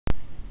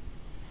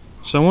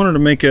So I wanted to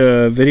make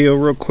a video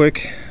real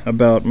quick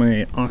about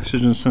my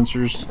oxygen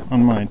sensors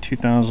on my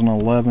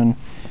 2011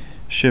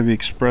 Chevy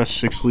Express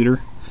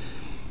 6-liter.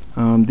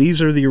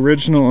 These are the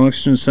original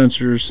oxygen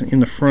sensors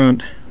in the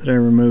front that I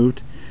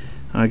removed.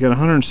 I got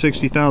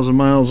 160,000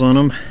 miles on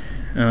them.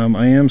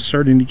 I am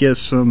starting to get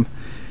some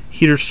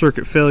heater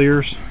circuit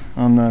failures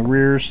on the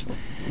rears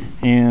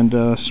and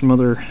some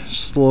other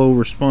slow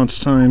response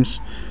times.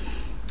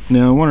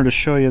 Now I wanted to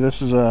show you,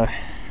 this is a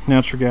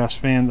natural gas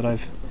fan that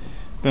I've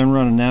been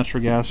running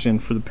natural gas in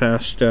for the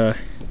past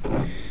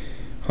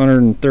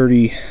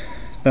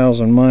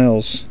 130,000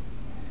 miles,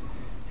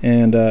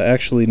 and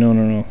actually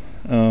no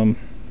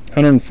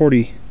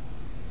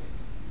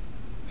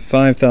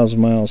 145,000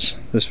 miles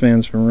this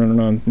fan's been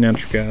running on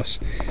natural gas.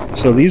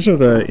 So these are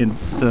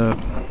the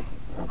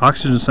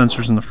oxygen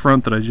sensors in the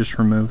front that I just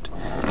removed,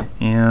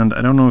 and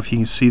I don't know if you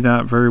can see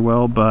that very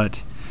well,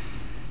 but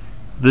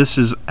this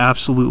is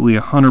absolutely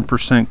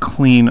 100%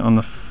 clean on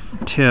the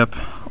tip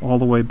all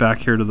the way back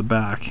here to the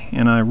back,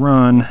 and I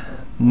run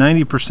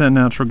 90%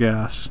 natural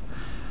gas.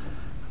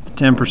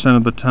 10%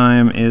 of the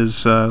time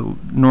is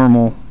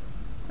normal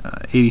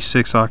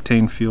 86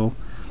 octane fuel,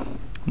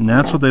 and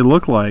that's what they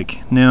look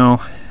like.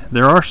 Now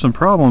there are some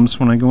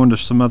problems when I go into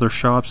some other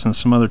shops and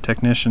some other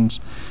technicians.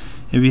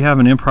 If you have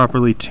an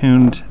improperly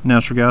tuned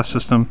natural gas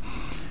system,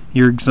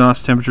 your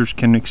exhaust temperatures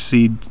can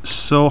exceed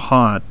so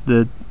hot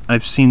that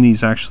I've seen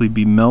these actually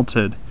be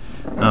melted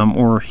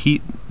or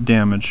heat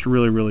damaged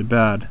really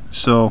bad.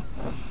 So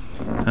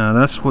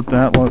that's what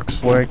that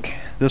looks like.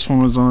 This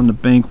one was on the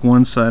bank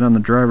one side, on the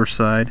driver's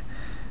side,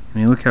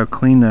 and you look how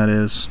clean that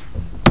is.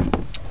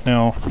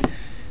 Now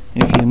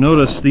if you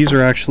notice, these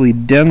are actually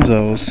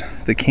Denzos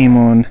that came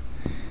on.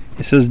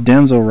 It says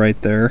Denso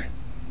right there,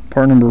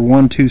 part number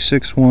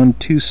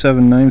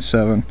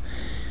 12612797,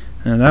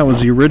 and that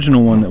was the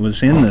original one that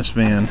was in this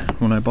van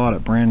when I bought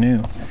it brand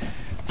new.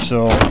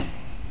 So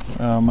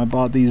I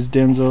bought these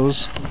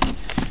Denzos.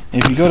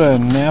 If you go to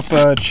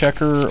Napa,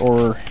 Checker,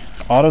 or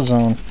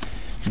AutoZone,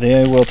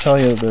 they will tell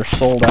you that they're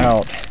sold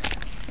out,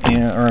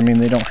 or I mean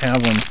they don't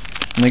have them,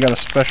 and they got a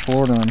special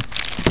order on them,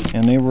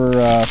 and they were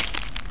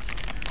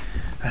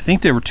I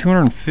think they were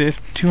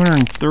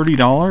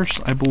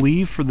 $230, I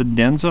believe, for the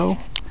Denso.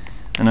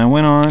 And I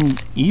went on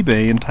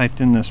eBay and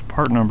typed in this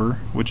part number,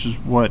 which is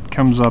what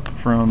comes up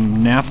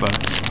from Napa,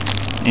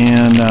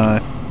 and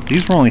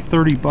these were only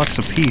 30 bucks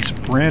a piece,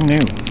 brand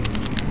new.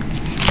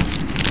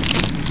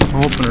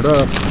 I'll open it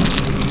up.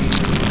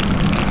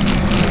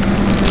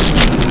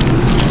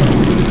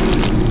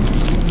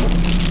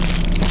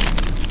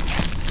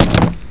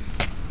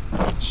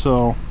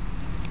 So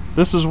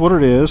this is what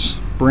it is,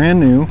 brand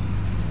new,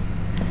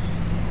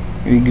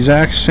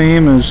 exact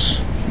same as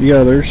the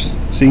others.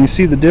 So you can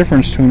see the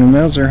difference between them.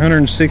 Those are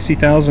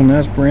 160,000,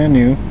 that's brand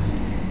new.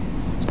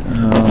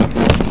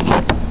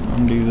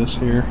 Undo this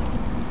here.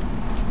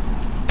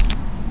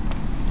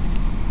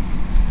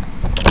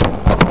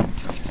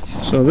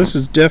 So this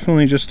is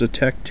definitely just a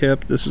tech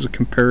tip. This is a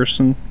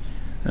comparison.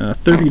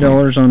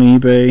 $30 on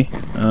eBay.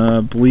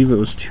 I believe it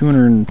was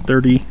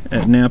 $230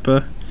 at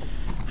Napa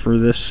for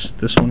this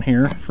one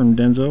here from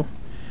Denso.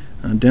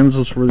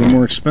 Denzos were the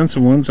more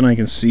expensive ones, and I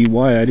can see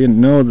why. I didn't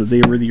know that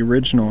they were the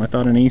original. I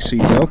thought an AC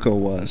Delco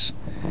was,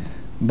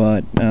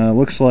 but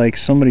looks like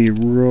somebody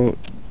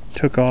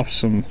took off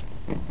some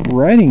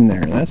writing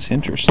there. That's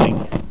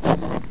interesting.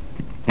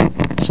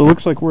 So it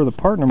looks like where the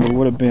part number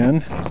would have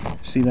been.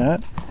 See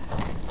that?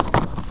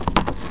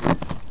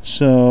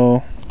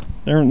 So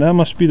that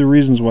must be the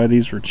reasons why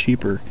these were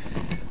cheaper.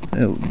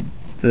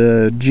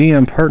 The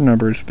GM part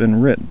number has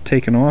been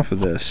taken off of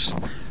this,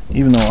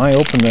 even though I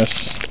opened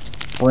this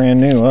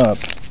brand new up.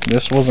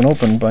 This wasn't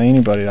opened by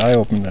anybody. I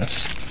opened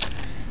this.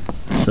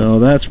 So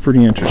that's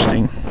pretty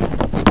interesting.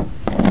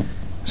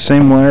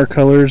 Same wire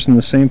colors in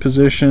the same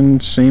position,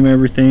 same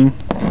everything.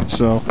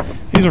 So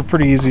these are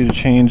pretty easy to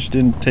change.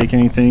 Didn't take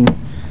anything.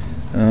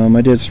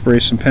 I did spray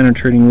some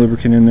penetrating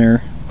lubricant in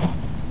there,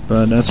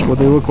 but that's what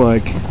they look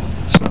like.